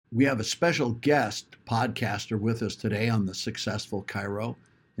We have a special guest podcaster with us today on the Successful Chiro,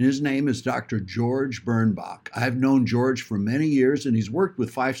 and his name is Dr. George Birnbach. I've known George for many years, and he's worked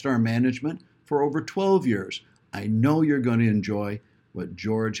with Five Star Management for over 12 years. I know you're going to enjoy what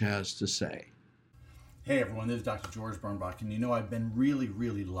George has to say. Hey everyone, this is Dr. George Birnbach, and I've been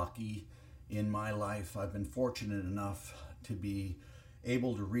really lucky in my life. I've been fortunate enough to be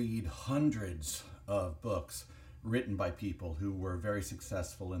able to read hundreds of books written by people who were very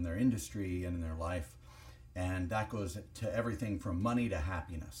successful in their industry and in their life. And that goes to everything from money to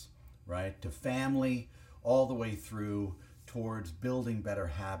happiness, right? To family, all the way through towards building better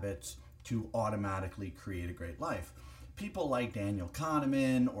habits to automatically create a great life. People like Daniel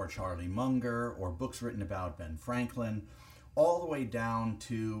Kahneman or Charlie Munger or books written about Ben Franklin, all the way down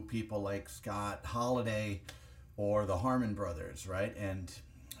to people like Scott Halliday or the Harmon brothers, right? And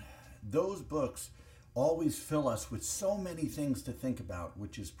those books always fill us with so many things to think about,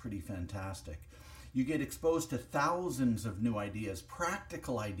 which is pretty fantastic. You get exposed to thousands of new ideas,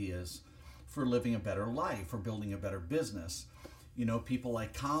 practical ideas for living a better life or building a better business. People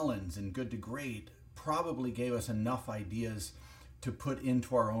like Collins and Good to Great probably gave us enough ideas to put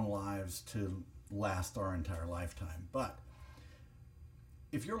into our own lives to last our entire lifetime. But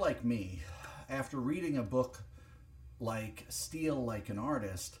if you're like me, after reading a book like Steal Like an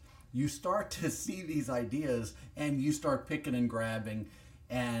Artist, you start to see these ideas and you start picking and grabbing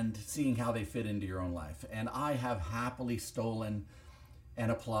and seeing how they fit into your own life. And I have happily stolen and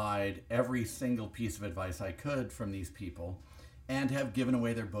applied every single piece of advice I could from these people and have given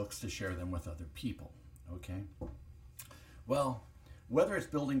away their books to share them with other people. Okay? Well, whether it's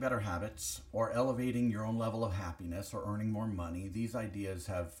building better habits or elevating your own level of happiness or earning more money, these ideas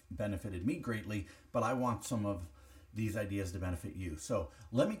have benefited me greatly, but I want some of these ideas to benefit you. So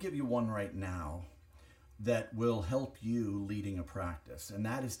let me give you one right now that will help you leading a practice, and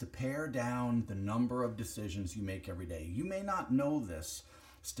that is to pare down the number of decisions you make every day. You may not know this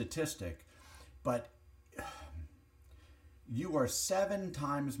statistic, but you are 7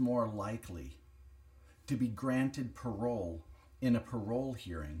 times more likely to be granted parole in a parole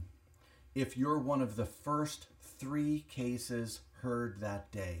hearing if you're one of the first 3 cases heard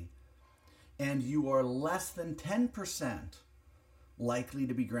that day. And you are less than 10% likely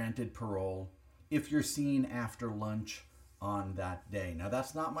to be granted parole if you're seen after lunch on that day. Now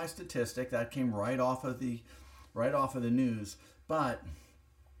that's not my statistic. That came right off of the news, but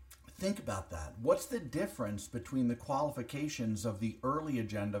think about that. What's the difference between the qualifications of the early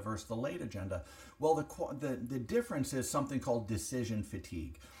agenda versus the late agenda? Well, the difference is something called decision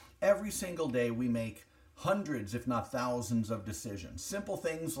fatigue. Every single day we make hundreds, if not thousands, of decisions. Simple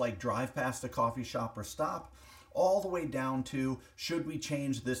things like drive past a coffee shop or stop, all the way down to should we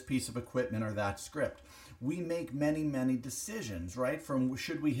change this piece of equipment or that script. We make many decisions, right? From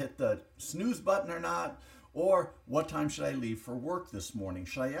should we hit the snooze button or not, or what time should I leave for work this morning?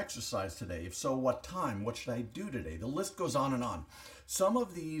 Should I exercise today? If so, what time? What should I do today? The list goes on and on. Some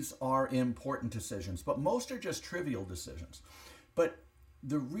of these are important decisions, but most are just trivial decisions. But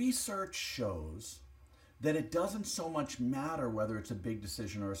the research shows that it doesn't so much matter whether it's a big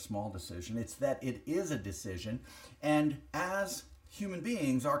decision or a small decision. It's that it is a decision. And as human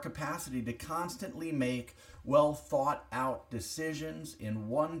beings, our capacity to constantly make well thought out decisions in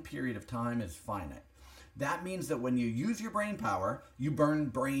one period of time is finite. That means that when you use your brain power, you burn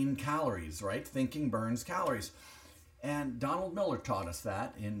brain calories, right? Thinking burns calories. And Donald Miller taught us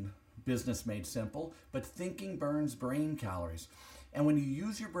that in Business Made Simple, but thinking burns brain calories. And when you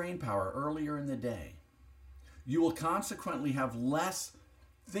use your brain power earlier in the day, you will consequently have less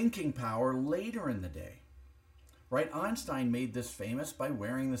thinking power later in the day, right? Einstein made this famous by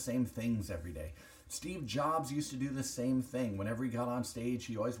wearing the same things every day. Steve Jobs used to do the same thing. Whenever he got on stage,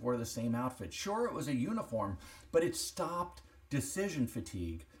 he always wore the same outfit. Sure, it was a uniform, but it stopped decision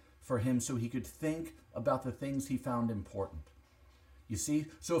fatigue for him so he could think about the things he found important. You see?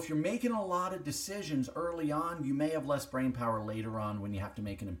 So if you're making a lot of decisions early on, you may have less brain power later on when you have to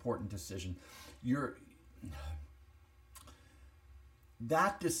make an important decision.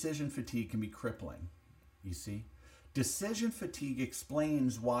 That decision fatigue can be crippling, you see. Decision fatigue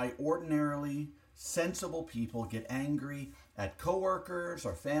explains why ordinarily sensible people get angry at coworkers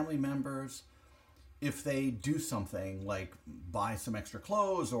or family members if they do something like buy some extra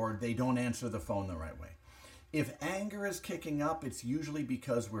clothes or they don't answer the phone the right way. If anger is kicking up, it's usually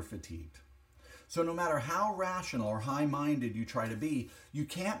because we're fatigued. So no matter how rational or high-minded you try to be, you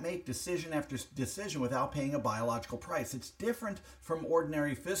can't make decision after decision without paying a biological price. It's different from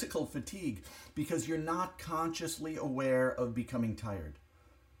ordinary physical fatigue because you're not consciously aware of becoming tired,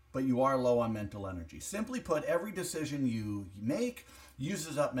 but you are low on mental energy. Simply put, every decision you make,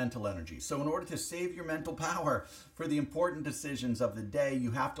 uses up mental energy. So in order to save your mental power for the important decisions of the day,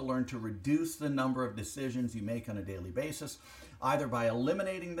 you have to learn to reduce the number of decisions you make on a daily basis, either by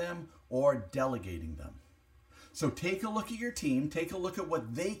eliminating them or delegating them. So take a look at your team, take a look at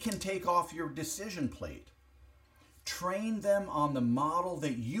what they can take off your decision plate. Train them on the model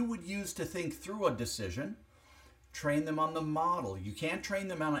that you would use to think through a decision. Train them on the model. You can't train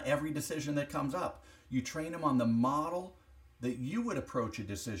them on every decision that comes up. You train them on the model that you would approach a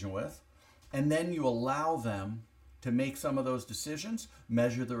decision with, and then you allow them to make some of those decisions,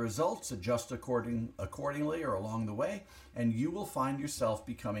 measure the results, adjust accordingly or along the way, and you will find yourself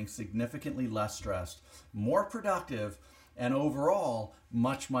becoming significantly less stressed, more productive, and overall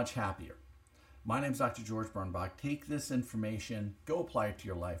much, much happier. My name is Dr. George Bernbach. Take this information, go apply it to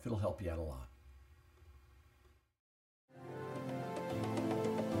your life. It'll help you out a lot.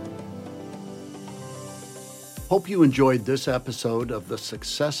 Hope you enjoyed this episode of The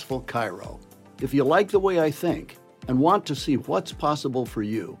Successful Chiro. If you like the way I think and want to see what's possible for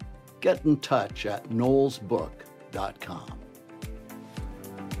you, get in touch at knowlesbook.com.